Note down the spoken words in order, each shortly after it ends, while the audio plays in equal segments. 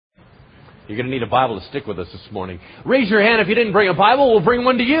You're going to need a Bible to stick with us this morning. Raise your hand if you didn't bring a Bible. We'll bring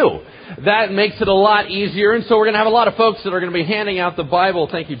one to you. That makes it a lot easier. And so we're going to have a lot of folks that are going to be handing out the Bible.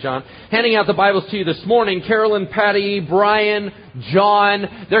 Thank you, John. Handing out the Bibles to you this morning. Carolyn, Patty, Brian, John.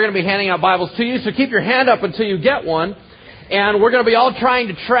 They're going to be handing out Bibles to you. So keep your hand up until you get one. And we're going to be all trying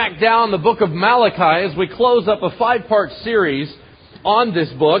to track down the book of Malachi as we close up a 5-part series on this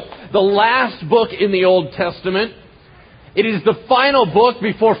book. The last book in the Old Testament. It is the final book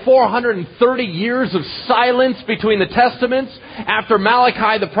before 430 years of silence between the Testaments. After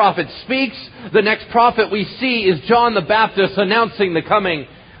Malachi the prophet speaks, the next prophet we see is John the Baptist announcing the coming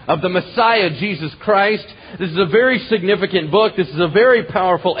of the Messiah, Jesus Christ. This is a very significant book. This is a very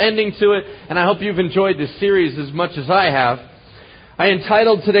powerful ending to it, and I hope you've enjoyed this series as much as I have. I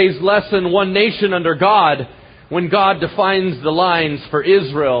entitled today's lesson, One Nation Under God, when God defines the lines for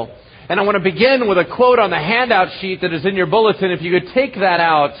Israel. And I want to begin with a quote on the handout sheet that is in your bulletin. If you could take that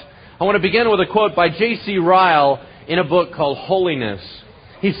out, I want to begin with a quote by J.C. Ryle in a book called Holiness.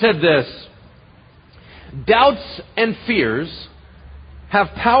 He said this: "Doubts and fears have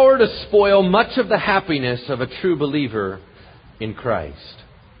power to spoil much of the happiness of a true believer in Christ."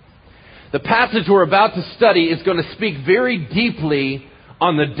 The passage we're about to study is going to speak very deeply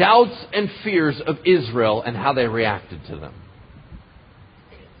on the doubts and fears of Israel and how they reacted to them.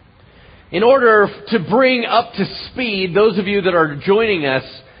 In order to bring up to speed those of you that are joining us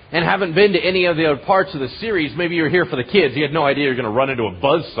and haven't been to any of the other parts of the series, maybe you're here for the kids. You had no idea you're going to run into a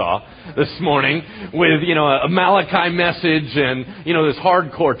buzzsaw this morning with, a Malachi message and, this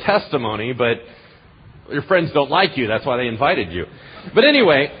hardcore testimony, but your friends don't like you. That's why they invited you. But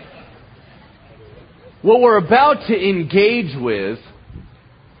anyway, what we're about to engage with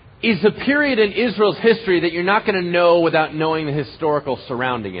is a period in Israel's history that you're not going to know without knowing the historical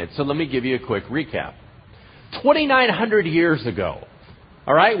surrounding it. So let me give you a quick recap. 2,900 years ago,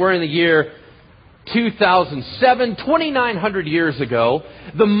 all right, we're in the year 2007, 2,900 years ago,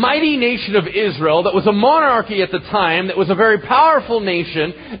 the mighty nation of Israel that was a monarchy at the time, that was a very powerful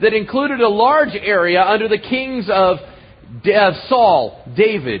nation, that included a large area under the kings of Saul,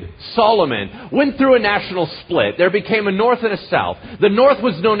 David, Solomon, went through a national split. There became a north and a south. The north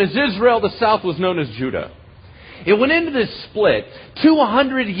was known as Israel, the south was known as Judah. It went into this split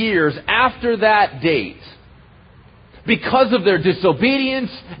 200 years after that date. Because of their disobedience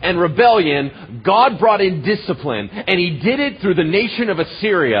and rebellion, God brought in discipline, and He did it through the nation of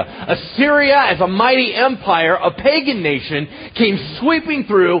Assyria. Assyria, as a mighty empire, a pagan nation, came sweeping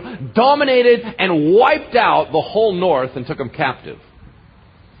through, dominated, and wiped out the whole north and took them captive.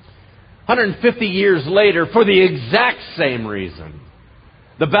 150 years later, for the exact same reason,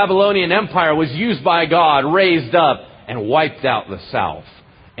 the Babylonian Empire was used by God, raised up, and wiped out the south,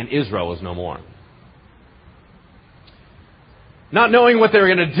 and Israel was no more. Not knowing what they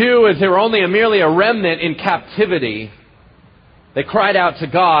were going to do, as they were only merely a remnant in captivity, they cried out to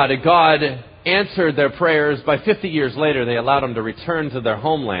God, and God answered their prayers. By 50 years later, they allowed them to return to their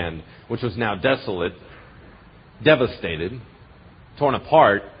homeland, which was now desolate, devastated, torn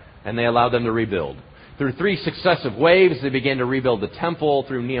apart, and they allowed them to rebuild. Through 3 successive waves, they began to rebuild the temple.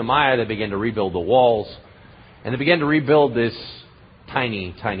 Through Nehemiah, they began to rebuild the walls. And they began to rebuild this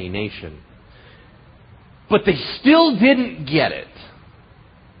tiny, tiny nation. But they still didn't get it.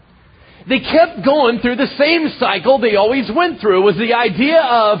 They kept going through the same cycle they always went through. It was the idea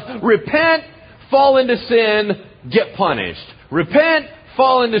of repent, fall into sin, get punished. Repent,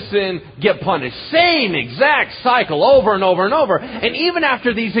 fall into sin, get punished. Same exact cycle over and over and over. And even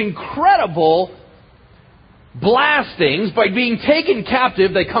after these incredible blastings, by being taken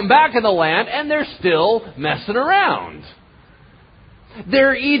captive, they come back in the land and they're still messing around.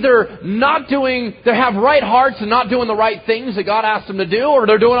 They're either they have right hearts and not doing the right things that God asked them to do, or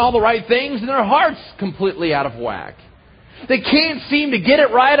they're doing all the right things and their heart's completely out of whack. They can't seem to get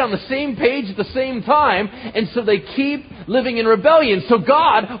it right on the same page at the same time, and so they keep living in rebellion. So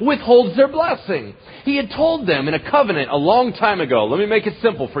God withholds their blessing. He had told them in a covenant a long time ago, let me make it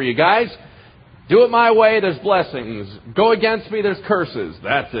simple for you guys. Do it my way, there's blessings. Go against me, there's curses.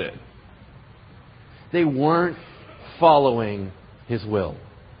 That's it. They weren't following His will.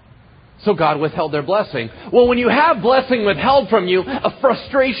 So God withheld their blessing. Well, when you have blessing withheld from you, a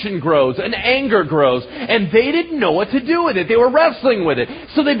frustration grows, an anger grows, and they didn't know what to do with it. They were wrestling with it.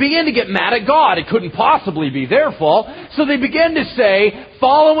 So they began to get mad at God. It couldn't possibly be their fault. So they began to say,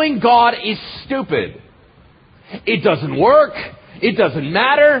 following God is stupid. It doesn't work. It doesn't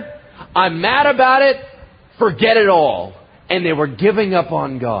matter. I'm mad about it. Forget it all. And they were giving up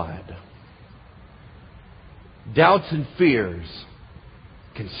on God. Doubts and fears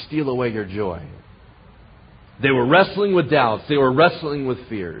can steal away your joy. They were wrestling with doubts. They were wrestling with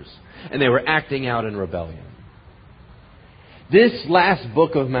fears. And they were acting out in rebellion. This last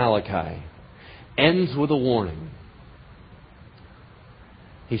book of Malachi ends with a warning.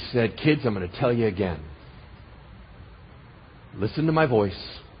 He said, kids, I'm going to tell you again. Listen to my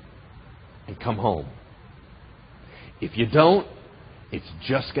voice and come home. If you don't, it's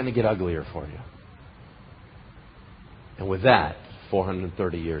just going to get uglier for you. And with that,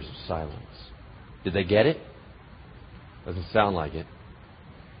 430 years of silence. Did they get it? Doesn't sound like it.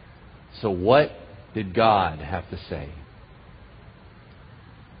 So what did God have to say?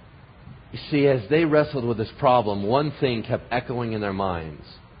 You see, as they wrestled with this problem, one thing kept echoing in their minds.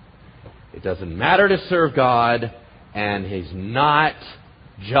 It doesn't matter to serve God, and He's not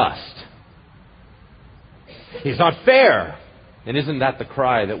just. He's not fair. And isn't that the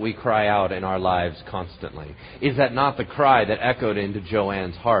cry that we cry out in our lives constantly? Is that not the cry that echoed into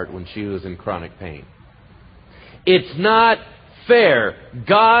Joanne's heart when she was in chronic pain? It's not fair.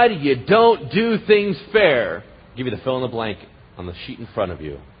 God, you don't do things fair. I'll give you the fill in the blank on the sheet in front of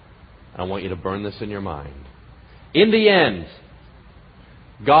you. I want you to burn this in your mind. In the end,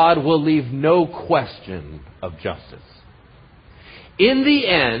 God will leave no question of justice. In the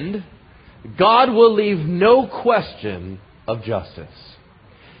end, God will leave no question of justice.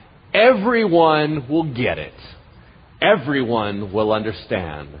 Everyone will get it. Everyone will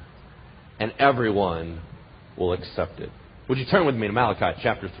understand. And everyone will accept it. Would you turn with me to Malachi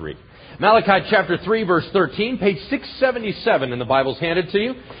chapter 3? Malachi chapter 3 verse 13, page 677 in the Bible's handed to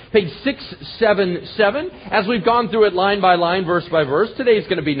you. Page 677. As we've gone through it line by line, verse by verse, today's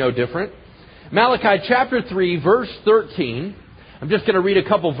going to be no different. Malachi chapter 3 verse 13. I'm just going to read a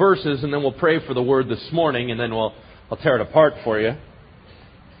couple verses and then we'll pray for the word this morning and then I'll tear it apart for you. It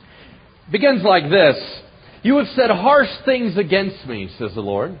begins like this. You have said harsh things against me, says the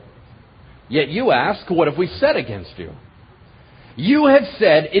Lord. Yet you ask, what have we said against you? You have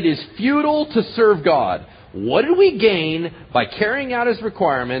said it is futile to serve God. What did we gain by carrying out His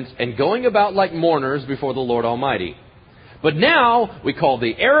requirements and going about like mourners before the Lord Almighty? But now we call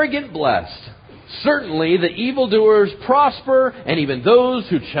the arrogant blessed. Certainly the evildoers prosper, and even those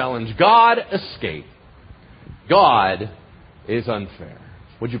who challenge God escape. God is unfair.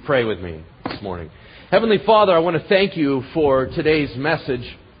 Would you pray with me this morning? Heavenly Father, I want to thank you for today's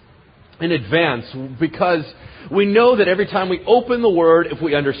message in advance, because we know that every time we open the Word, if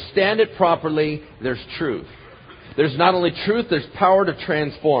we understand it properly, there's truth. There's not only truth, there's power to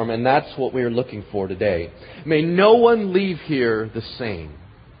transform, and that's what we are looking for today. May no one leave here the same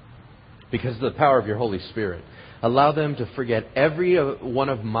because of the power of your Holy Spirit. Allow them to forget every one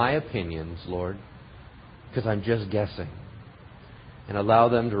of my opinions, Lord, because I'm just guessing. And allow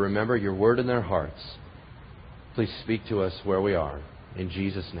them to remember your Word in their hearts. Please speak to us where we are. In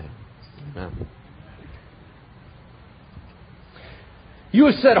Jesus' name. Amen. You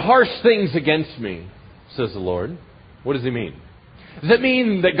have said harsh things against me, says the Lord. What does He mean? Does it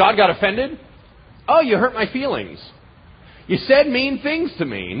mean that God got offended? Oh, you hurt my feelings. You said mean things to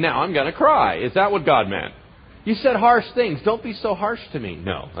me. Now I'm going to cry. Is that what God meant? You said harsh things. Don't be so harsh to me.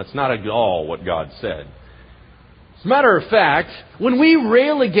 No, that's not at all what God said. As a matter of fact, when we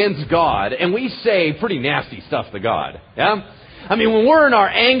rail against God and we say pretty nasty stuff to God, yeah? I mean, when we're in our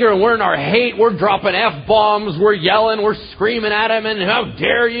anger and we're in our hate, we're dropping F-bombs, we're yelling, we're screaming at Him, and how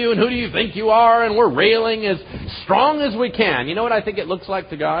dare you, and who do you think you are, and we're railing as strong as we can. You know what I think it looks like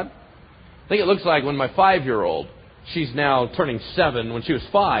to God? I think it looks like when my 5-year-old, she's now turning 7, when she was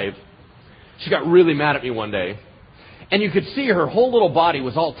 5, she got really mad at me one day, and you could see her whole little body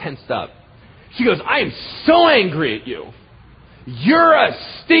was all tensed up. She goes, I am so angry at you. You're a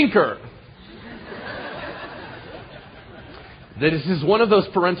stinker. This is one of those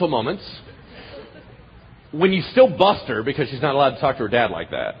parental moments when you still bust her because she's not allowed to talk to her dad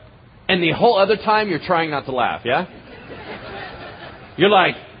like that. And the whole other time you're trying not to laugh, yeah? You're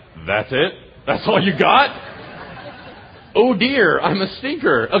like, that's it? That's all you got? Oh dear, I'm a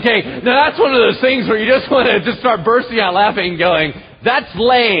stinker. Okay, now that's one of those things where you just want to just start bursting out laughing and going, that's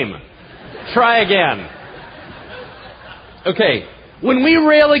lame. Try again. Okay. When we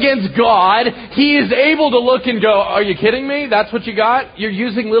rail against God, He is able to look and go, are you kidding me? That's what you got? You're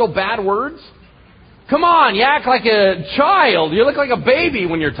using little bad words? Come on, you act like a child. You look like a baby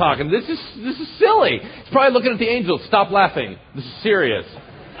when you're talking. This is silly. He's probably looking at the angels. Stop laughing. This is serious.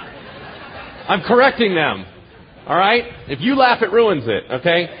 I'm correcting them. All right? If you laugh, it ruins it,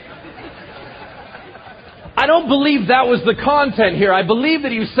 okay? I don't believe that was the content here. I believe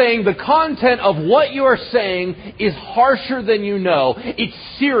that he was saying the content of what you are saying is harsher than you know. It's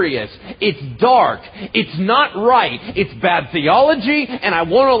serious. It's dark. It's not right. It's bad theology, and I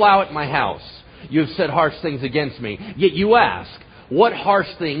won't allow it in my house. You have said harsh things against me. Yet you ask, what harsh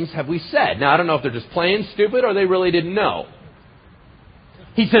things have we said? Now, I don't know if they're just plain stupid or they really didn't know.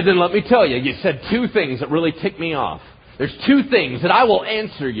 He said, then let me tell you, you said 2 things that really ticked me off. There's 2 things that I will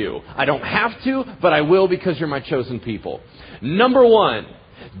answer you. I don't have to, but I will because you're my chosen people. Number 1,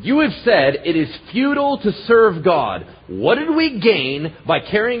 you have said it is futile to serve God. What did we gain by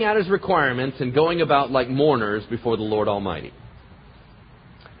carrying out His requirements and going about like mourners before the Lord Almighty?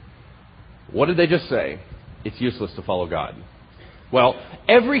 What did they just say? It's useless to follow God. Well,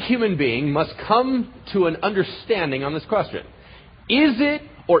 every human being must come to an understanding on this question. Is it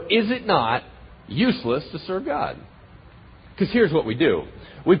or is it not useless to serve God? Because here's what we do.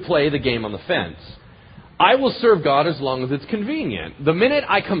 We play the game on the fence. I will serve God as long as it's convenient. The minute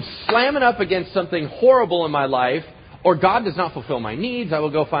I come slamming up against something horrible in my life, or God does not fulfill my needs, I will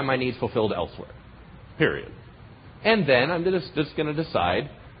go find my needs fulfilled elsewhere. Period. And then I'm just going to decide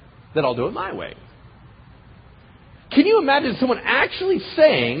that I'll do it my way. Can you imagine someone actually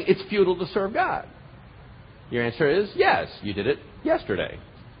saying it's futile to serve God? Your answer is yes. You did it yesterday.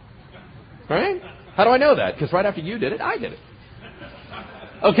 Right? How do I know that? Because right after you did it, I did it.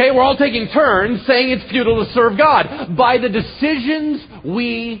 Okay, we're all taking turns saying it's futile to serve God by the decisions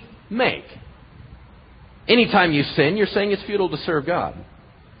we make. Anytime you sin, you're saying it's futile to serve God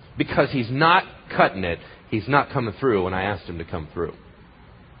because He's not cutting it. He's not coming through when I asked Him to come through.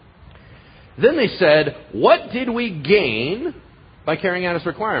 Then they said, what did we gain by carrying out His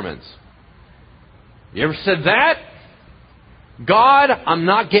requirements? You ever said that? God, I'm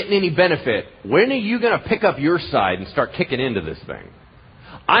not getting any benefit. When are you going to pick up your side and start kicking into this thing?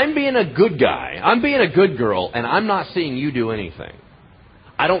 I'm being a good guy. I'm being a good girl, and I'm not seeing you do anything.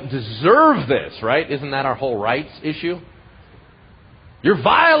 I don't deserve this, right? Isn't that our whole rights issue? You're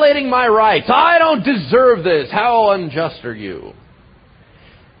violating my rights. I don't deserve this. How unjust are you?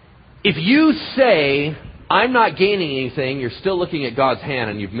 If you say, I'm not gaining anything, you're still looking at God's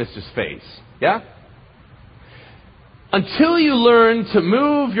hand and you've missed His face. Yeah? Until you learn to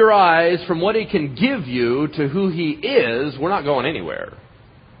move your eyes from what He can give you to who He is, we're not going anywhere.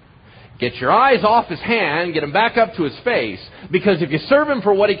 Get your eyes off His hand, get them back up to His face, because if you serve Him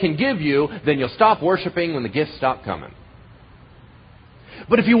for what He can give you, then you'll stop worshiping when the gifts stop coming.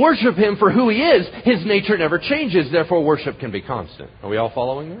 But if you worship Him for who He is, His nature never changes, therefore worship can be constant. Are we all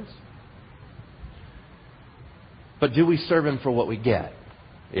following this? But do we serve Him for what we get?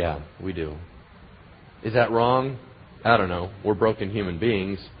 Yeah, we do. Is that wrong? I don't know. We're broken human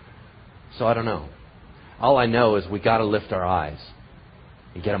beings, so I don't know. All I know is we got to lift our eyes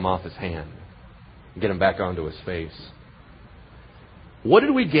and get Him off His hand and get Him back onto His face. What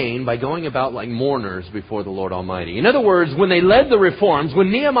did we gain by going about like mourners before the Lord Almighty? In other words, when they led the reforms,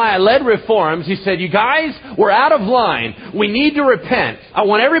 when Nehemiah led reforms, he said, you guys, we're out of line. We need to repent. I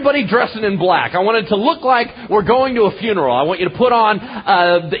want everybody dressing in black. I want it to look like we're going to a funeral. I want you to put on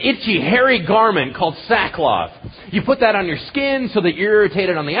the itchy, hairy garment called sackcloth. You put that on your skin so that you're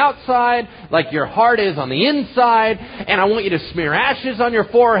irritated on the outside, like your heart is on the inside. And I want you to smear ashes on your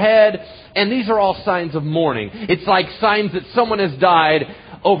forehead. And these are all signs of mourning. It's like signs that someone has died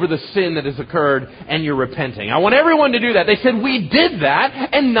over the sin that has occurred and you're repenting. I want everyone to do that. They said, we did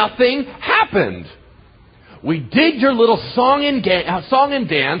that and nothing happened. We did your little song and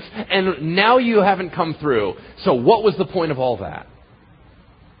dance and now you haven't come through. So what was the point of all that?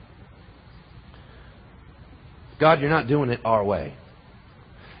 God, you're not doing it our way.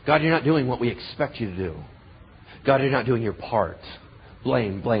 God, you're not doing what we expect you to do. God, you're not doing your part.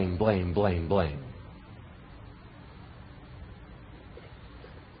 Blame, blame, blame, blame, blame.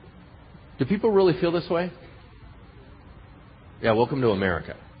 Do people really feel this way? Yeah, welcome to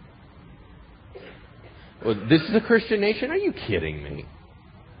America. Well, this is a Christian nation? Are you kidding me?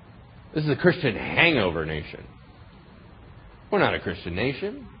 This is a Christian hangover nation. We're not a Christian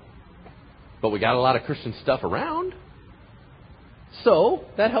nation, but we got a lot of Christian stuff around. So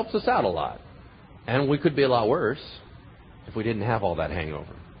that helps us out a lot. And we could be a lot worse if we didn't have all that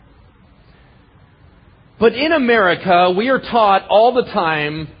hangover. But in America, we are taught all the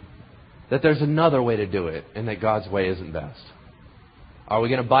time that there's another way to do it and that God's way isn't best. Are we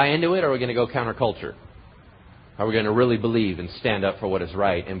going to buy into it or are we going to go counterculture? Are we going to really believe and stand up for what is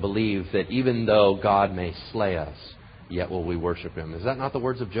right and believe that even though God may slay us, yet will we worship Him? Is that not the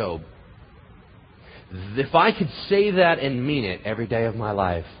words of Job? If I could say that and mean it every day of my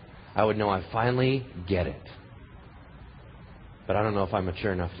life, I would know I finally get it. But I don't know if I'm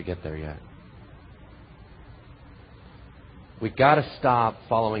mature enough to get there yet. We've got to stop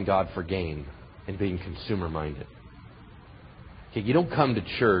following God for gain and being consumer-minded. Okay, you don't come to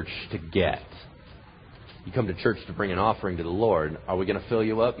church to get. You come to church to bring an offering to the Lord. Are we going to fill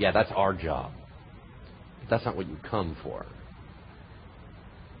you up? Yeah, that's our job. That's not what you come for.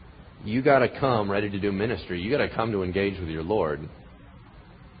 You got to come ready to do ministry. You got to come to engage with your Lord.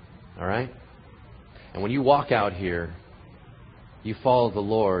 All right? And when you walk out here, you follow the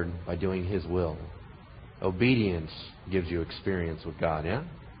Lord by doing His will. Obedience gives you experience with God, yeah?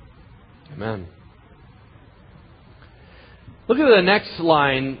 Amen. Look at the next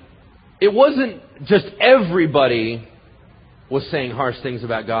line. It wasn't just everybody was saying harsh things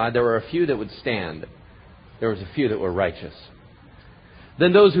about God. There were a few that would stand. There was a few that were righteous.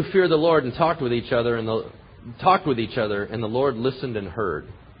 Then those who feared the Lord and talked with each other, and the Lord listened and heard.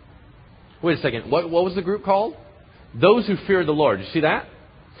 Wait a second. What was the group called? Those who feared the Lord. You see that?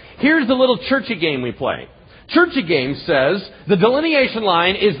 Here's the little churchy game we play. Churchy game says the delineation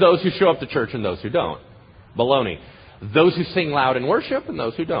line is those who show up to church and those who don't. Baloney. Those who sing loud in worship and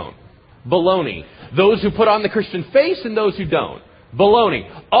those who don't. Baloney. Those who put on the Christian face and those who don't. Baloney.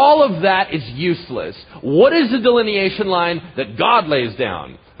 All of that is useless. What is the delineation line that God lays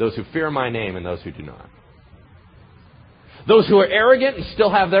down? Those who fear my name and those who do not. Those who are arrogant and still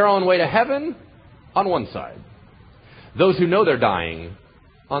have their own way to heaven, on one side. Those who know they're dying,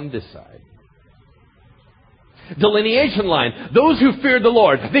 on this side. Delineation line. Those who feared the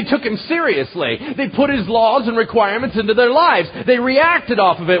Lord. They took Him seriously. They put His laws and requirements into their lives. They reacted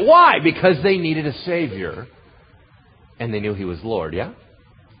off of it. Why? Because they needed a Savior. And they knew He was Lord, yeah?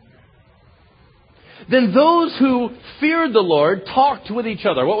 Then those who feared the Lord talked with each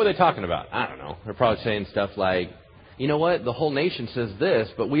other. What were they talking about? I don't know. They're probably saying stuff like, you know what? The whole nation says this,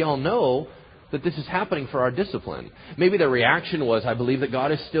 but we all know that this is happening for our discipline. Maybe their reaction was, I believe that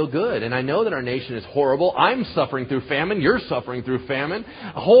God is still good, and I know that our nation is horrible. I'm suffering through famine. You're suffering through famine.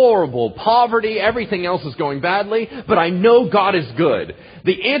 Horrible poverty. Everything else is going badly, but I know God is good.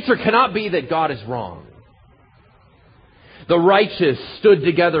 The answer cannot be that God is wrong. The righteous stood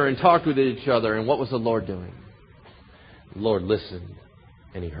together and talked with each other, and what was the Lord doing? The Lord listened,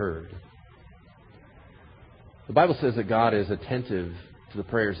 and He heard. The Bible says that God is attentive to the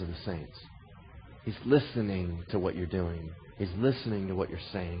prayers of the saints. He's listening to what you're doing. He's listening to what you're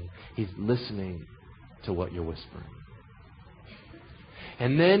saying. He's listening to what you're whispering.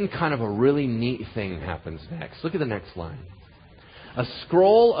 And then kind of a really neat thing happens next. Look at the next line. A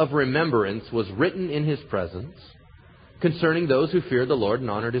scroll of remembrance was written in His presence concerning those who feared the Lord and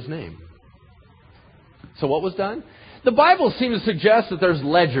honored His name. So what was done? The Bible seems to suggest that there's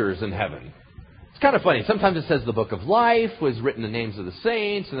ledgers in heaven. Kind of funny. Sometimes it says the book of life was written the names of the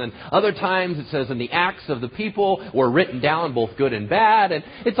saints, and then other times it says in the acts of the people were written down, both good and bad. And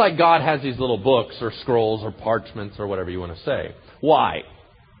it's like God has these little books or scrolls or parchments or whatever you want to say. Why?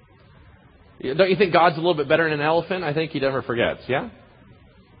 Don't you think God's a little bit better than an elephant? I think He never forgets, yeah?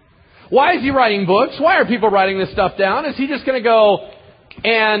 Why is He writing books? Why are people writing this stuff down? Is He just going to go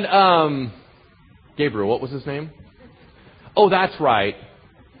and, Gabriel, what was his name? Oh, that's right.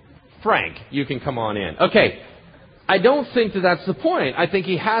 Frank, you can come on in. Okay, I don't think that that's the point. I think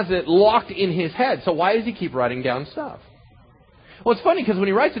He has it locked in His head. So why does He keep writing down stuff? Well, it's funny because when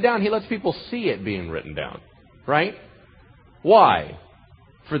He writes it down, He lets people see it being written down. Right? Why?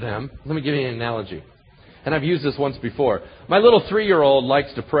 For them. Let me give you an analogy. And I've used this once before. My little 3-year-old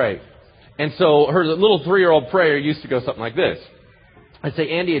likes to pray. And so her little 3-year-old prayer used to go something like this. I'd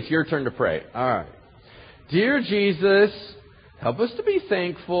say, Andy, it's your turn to pray. All right. Dear Jesus, help us to be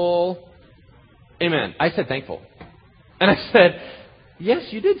thankful. Amen. I said thankful. And I said, yes,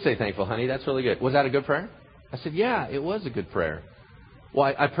 you did say thankful, honey. That's really good. Was that a good prayer? I said, yeah, it was a good prayer.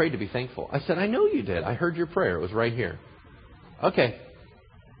 Well, I prayed to be thankful. I said, I know you did. I heard your prayer. It was right here. Okay.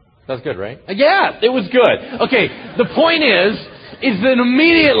 That's good, right? Yeah, it was good. Okay, the point is that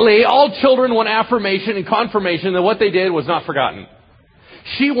immediately all children want affirmation and confirmation that what they did was not forgotten.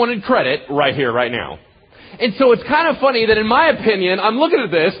 She wanted credit right here, right now. And so it's kind of funny that in my opinion, I'm looking at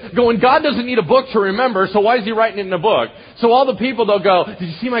this going, God doesn't need a book to remember, so why is He writing it in a book? So all the people, they'll go, did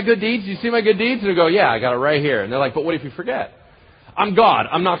you see my good deeds? Did you see my good deeds? And they'll go, yeah, I got it right here. And they're like, but what if you forget? I'm God.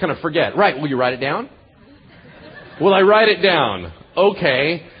 I'm not going to forget. Right. Will you write it down? Will I write it down?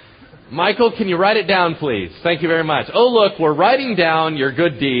 Okay. Michael, can you write it down, please? Thank you very much. Oh, look, we're writing down your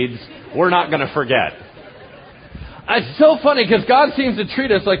good deeds. We're not going to forget. It's so funny because God seems to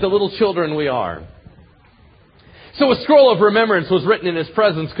treat us like the little children we are. So a scroll of remembrance was written in His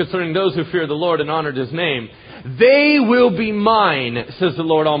presence concerning those who fear the Lord and honored His name. They will be mine, says the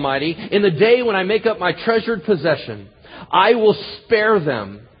Lord Almighty, in the day when I make up my treasured possession. I will spare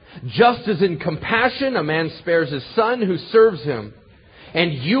them, just as in compassion a man spares his son who serves him.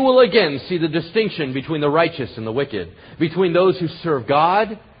 And you will again see the distinction between the righteous and the wicked, between those who serve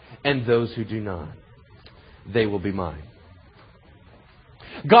God and those who do not. They will be mine.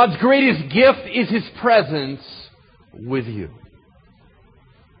 God's greatest gift is His presence with you.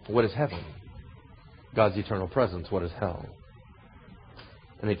 What is heaven? God's eternal presence. What is hell?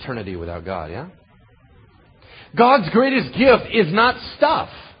 An eternity without God, yeah? God's greatest gift is not stuff,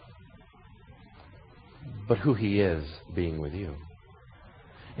 but who He is being with you.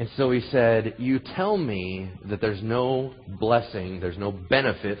 And so He said, you tell me that there's no blessing, there's no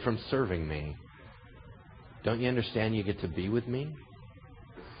benefit from serving me. Don't you understand you get to be with me?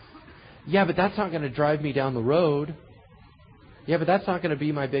 Yeah, but that's not going to drive me down the road. Yeah, but that's not going to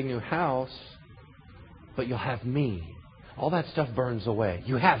be my big new house. But you'll have me. All that stuff burns away.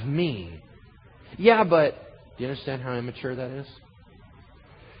 You have me. Yeah, but do you understand how immature that is?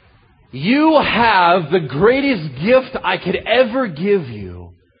 You have the greatest gift I could ever give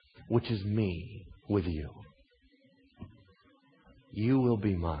you, which is me with you. You will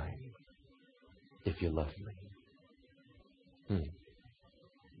be mine if you love me.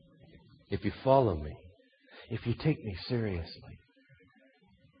 If you follow me, if you take me seriously,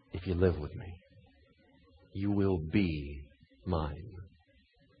 if you live with me, you will be mine.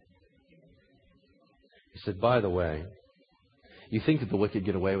 He said, by the way, you think that the wicked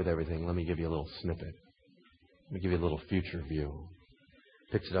get away with everything. Let me give you a little snippet. Let me give you a little future view.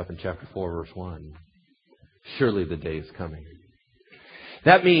 Picks it up in chapter 4, verse 1. Surely the day is coming.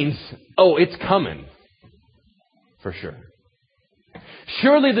 That means, it's coming. For sure.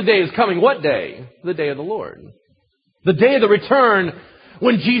 Surely the day is coming. What day? The day of the Lord. The day of the return,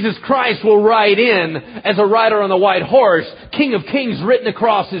 when Jesus Christ will ride in as a rider on the white horse, King of Kings written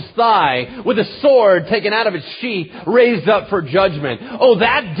across His thigh, with a sword taken out of its sheath, raised up for judgment.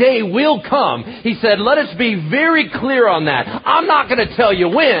 That day will come. He said, let us be very clear on that. I'm not going to tell you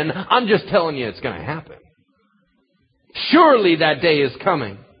when. I'm just telling you it's going to happen. Surely that day is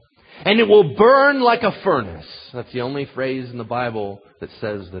coming. And it will burn like a furnace. That's the only phrase in the Bible that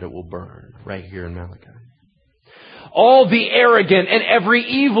says that it will burn, right here in Malachi. All the arrogant and every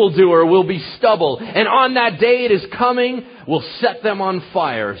evildoer will be stubble. And on that day it is coming, will set them on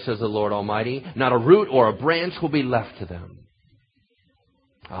fire, says the Lord Almighty. Not a root or a branch will be left to them.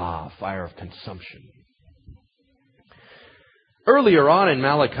 Fire of consumption. Earlier on in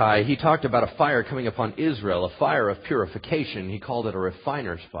Malachi, he talked about a fire coming upon Israel, a fire of purification. He called it a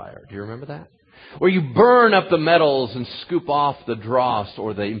refiner's fire. Do you remember that? Where you burn up the metals and scoop off the dross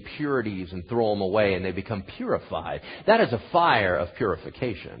or the impurities and throw them away and they become purified. That is a fire of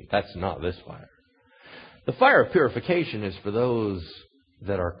purification. That's not this fire. The fire of purification is for those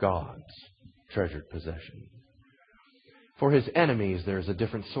that are God's treasured possession. For His enemies, there is a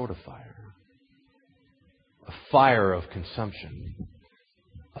different sort of fire. A fire of consumption.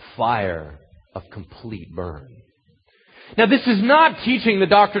 A fire of complete burn. Now, this is not teaching the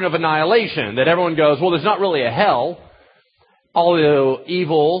doctrine of annihilation, that everyone goes, well, there's not really a hell. Although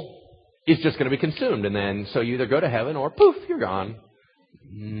evil is just going to be consumed. And then, so you either go to heaven or poof, you're gone.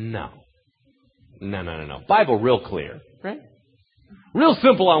 No. Bible real clear, right? Real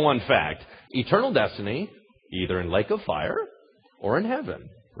simple on one fact. Eternal destiny, either in lake of fire or in heaven.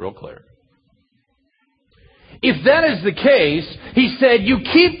 Real clear. If that is the case, he said, you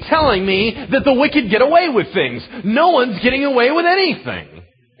keep telling me that the wicked get away with things. No one's getting away with anything.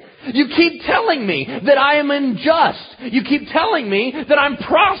 You keep telling me that I am unjust. You keep telling me that I'm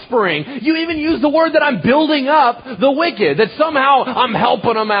prospering. You even use the word that I'm building up the wicked, that somehow I'm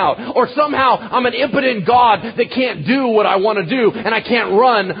helping them out, or somehow I'm an impotent God that can't do what I want to do, and I can't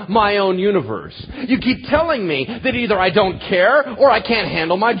run my own universe. You keep telling me that either I don't care or I can't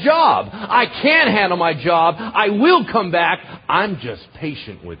handle my job. I can handle my job. I will come back. I'm just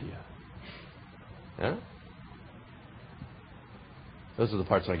patient with you. Yeah? Those are the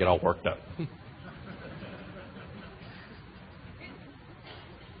parts when I get all worked up.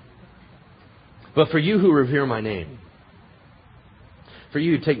 But for you who revere my name, for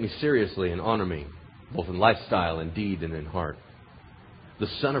you who take me seriously and honor me, both in lifestyle, in deed, and in heart, the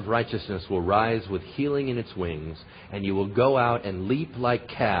Son of Righteousness will rise with healing in its wings, and you will go out and leap like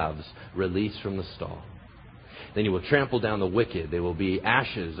calves released from the stall. Then you will trample down the wicked. They will be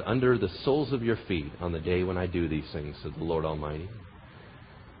ashes under the soles of your feet on the day when I do these things, said the Lord Almighty.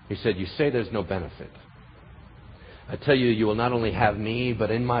 He said, you say there's no benefit. I tell you, you will not only have me, but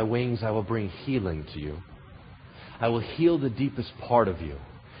in my wings I will bring healing to you. I will heal the deepest part of you.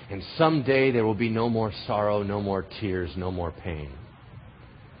 And someday there will be no more sorrow, no more tears, no more pain.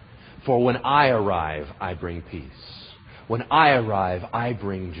 For when I arrive, I bring peace. When I arrive, I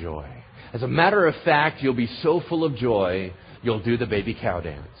bring joy. As a matter of fact, you'll be so full of joy, you'll do the baby cow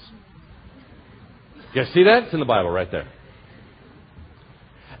dance. You guys see that? It's in the Bible right there.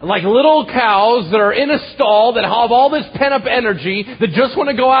 like little cows that are in a stall that have all this pent-up energy that just want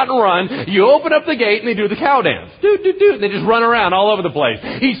to go out and run. You open up the gate and they do the cow dance. Do. They just run around all over the place.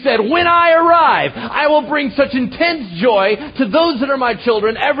 He said, when I arrive, I will bring such intense joy to those that are my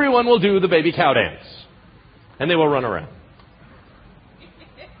children. Everyone will do the baby cow dance. And they will run around.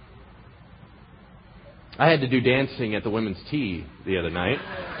 I had to do dancing at the women's tea the other night.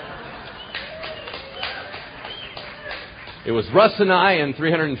 It was Russ and I and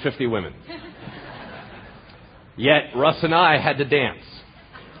 350 women. Yet Russ and I had to dance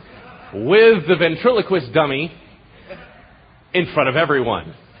with the ventriloquist dummy in front of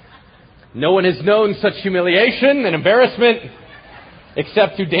everyone. No one has known such humiliation and embarrassment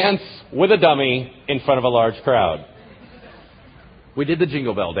except to dance with a dummy in front of a large crowd. We did the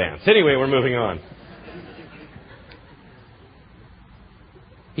Jingle Bell dance. Anyway, we're moving on.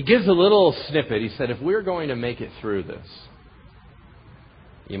 He gives a little snippet. He said, if we're going to make it through this,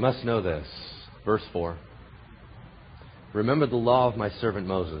 you must know this. Verse 4. Remember the law of my servant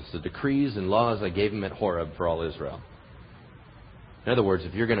Moses, the decrees and laws I gave him at Horeb for all Israel. In other words,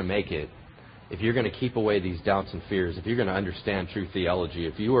 if you're going to make it, if you're going to keep away these doubts and fears, if you're going to understand true theology,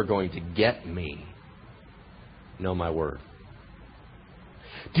 if you are going to get me, know my word.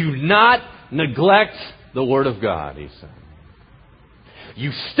 Do not neglect the word of God, he said.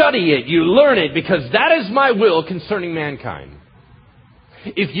 You study it, you learn it, because that is my will concerning mankind.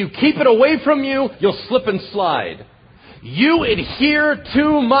 If you keep it away from you, you'll slip and slide. You adhere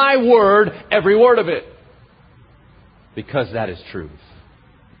to my word, every word of it, because that is truth.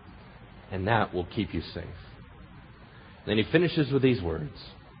 And that will keep you safe. Then he finishes with these words.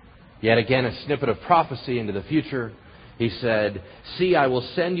 Yet again, a snippet of prophecy into the future. He said, see, I will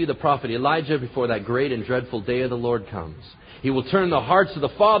send you the prophet Elijah before that great and dreadful day of the Lord comes. He will turn the hearts of the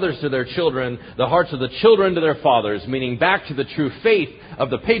fathers to their children, the hearts of the children to their fathers, meaning back to the true faith of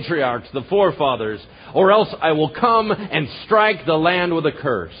the patriarchs, the forefathers, or else I will come and strike the land with a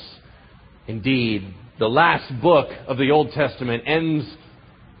curse. Indeed, the last book of the Old Testament ends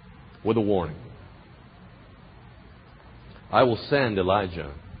with a warning. I will send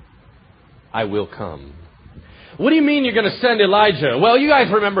Elijah. I will come. What do you mean you're going to send Elijah? Well, you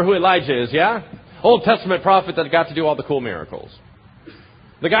guys remember who Elijah is, yeah? Old Testament prophet that got to do all the cool miracles.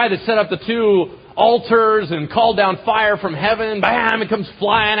 The guy that set up the 2 altars and called down fire from heaven. Bam! It comes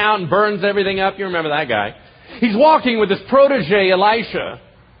flying out and burns everything up. You remember that guy. He's walking with his protege, Elisha.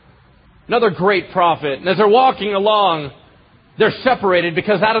 Another great prophet. And as they're walking along, they're separated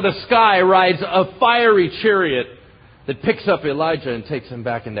because out of the sky rides a fiery chariot that picks up Elijah and takes him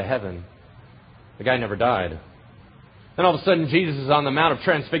back into heaven. The guy never died. Then all of a sudden, Jesus is on the Mount of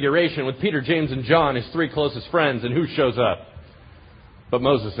Transfiguration with Peter, James, and John, his 3 closest friends. And who shows up? But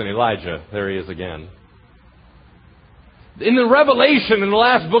Moses and Elijah. There he is again. In the Revelation, in the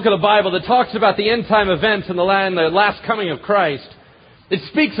last book of the Bible that talks about the end time events and the last coming of Christ, it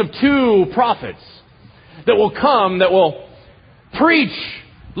speaks of 2 prophets that will come, that will preach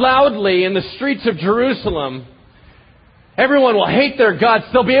loudly in the streets of Jerusalem. Everyone will hate their guts.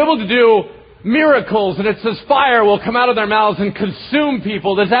 They'll be able to do miracles, and it says fire will come out of their mouths and consume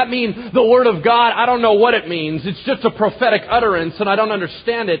people. Does that mean the Word of God? I don't know what it means. It's just a prophetic utterance, and I don't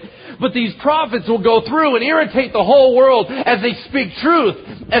understand it. But these prophets will go through and irritate the whole world as they speak truth,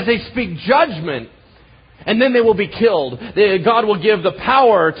 as they speak judgment. And then they will be killed. God will give the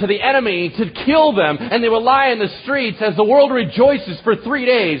power to the enemy to kill them. And they will lie in the streets as the world rejoices for 3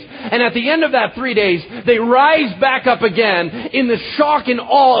 days. And at the end of that 3 days, they rise back up again in the shock and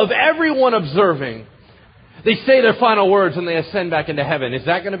awe of everyone observing. They say their final words and they ascend back into heaven. Is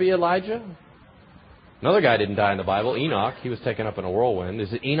that going to be Elijah? Another guy didn't die in the Bible, Enoch. He was taken up in a whirlwind.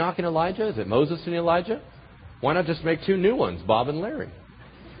 Is it Enoch and Elijah? Is it Moses and Elijah? Why not just make 2 new ones, Bob and Larry?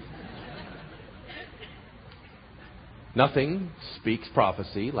 Nothing speaks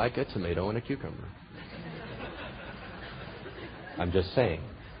prophecy like a tomato and a cucumber. I'm just saying.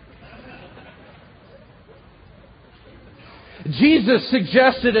 Jesus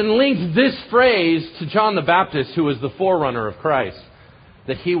suggested and linked this phrase to John the Baptist, who was the forerunner of Christ,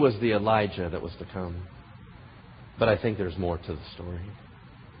 that he was the Elijah that was to come. But I think there's more to the story.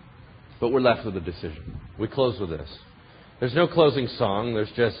 But we're left with a decision. We close with this. There's no closing song.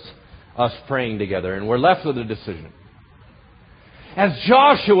 There's just us praying together. And we're left with a decision. As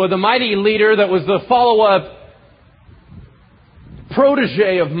Joshua, the mighty leader that was the follow-up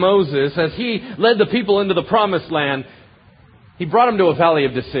protege of Moses, as he led the people into the promised land, he brought them to a valley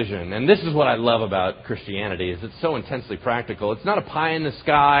of decision. And this is what I love about Christianity, is it's so intensely practical. It's not a pie in the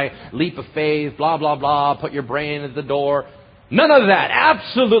sky, leap of faith, blah, blah, blah, put your brain at the door. None of that.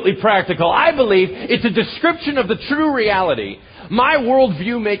 Absolutely practical. I believe it's a description of the true reality. My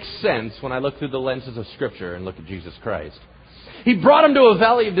worldview makes sense when I look through the lenses of Scripture and look at Jesus Christ. He brought him to a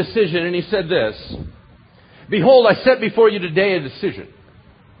valley of decision, and he said this, "Behold, I set before you today a decision.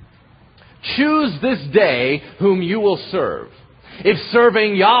 Choose this day whom you will serve. If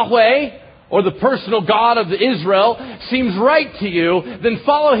serving Yahweh or the personal God of Israel seems right to you, then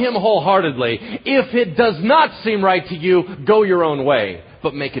follow Him wholeheartedly. If it does not seem right to you, go your own way,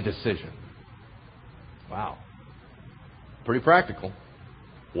 but make a decision." Wow. Pretty practical.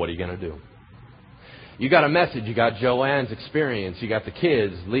 What are you going to do? You got a message. You got Joanne's experience. You got the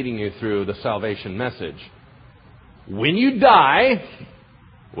kids leading you through the salvation message. When you die,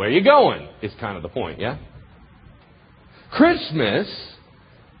 where are you going? Is kind of the point, yeah? Christmas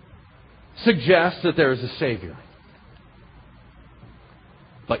suggests that there is a Savior.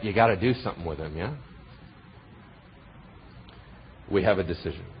 But you got to do something with Him, yeah? We have a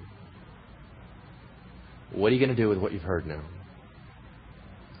decision. What are you going to do with what you've heard now?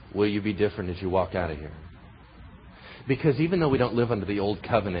 Will you be different as you walk out of here? Because even though we don't live under the old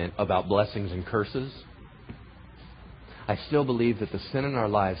covenant about blessings and curses, I still believe that the sin in our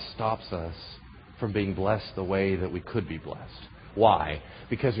lives stops us from being blessed the way that we could be blessed. Why?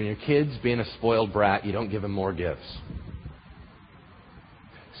 Because when your kid's being a spoiled brat, you don't give him more gifts.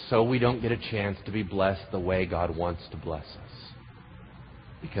 So we don't get a chance to be blessed the way God wants to bless us.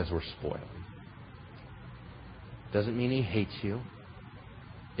 Because we're spoiled. Doesn't mean He hates you.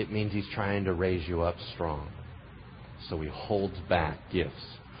 It means He's trying to raise you up strong. So He holds back gifts,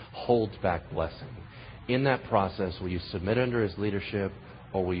 holds back blessing. In that process, will you submit under His leadership,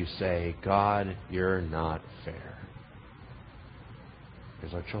 or will you say, "God, you're not fair"?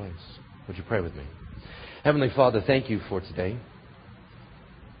 Here's our choice. Would you pray with me? Heavenly Father, thank You for today.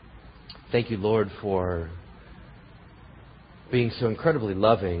 Thank You, Lord, for being so incredibly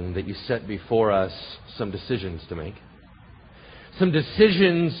loving that You set before us some decisions to make. Some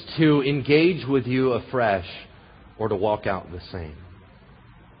decisions to engage with You afresh or to walk out the same.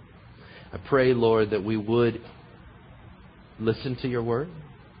 I pray, Lord, that we would listen to Your word,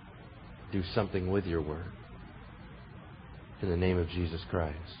 do something with Your word. In the name of Jesus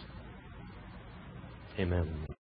Christ. Amen.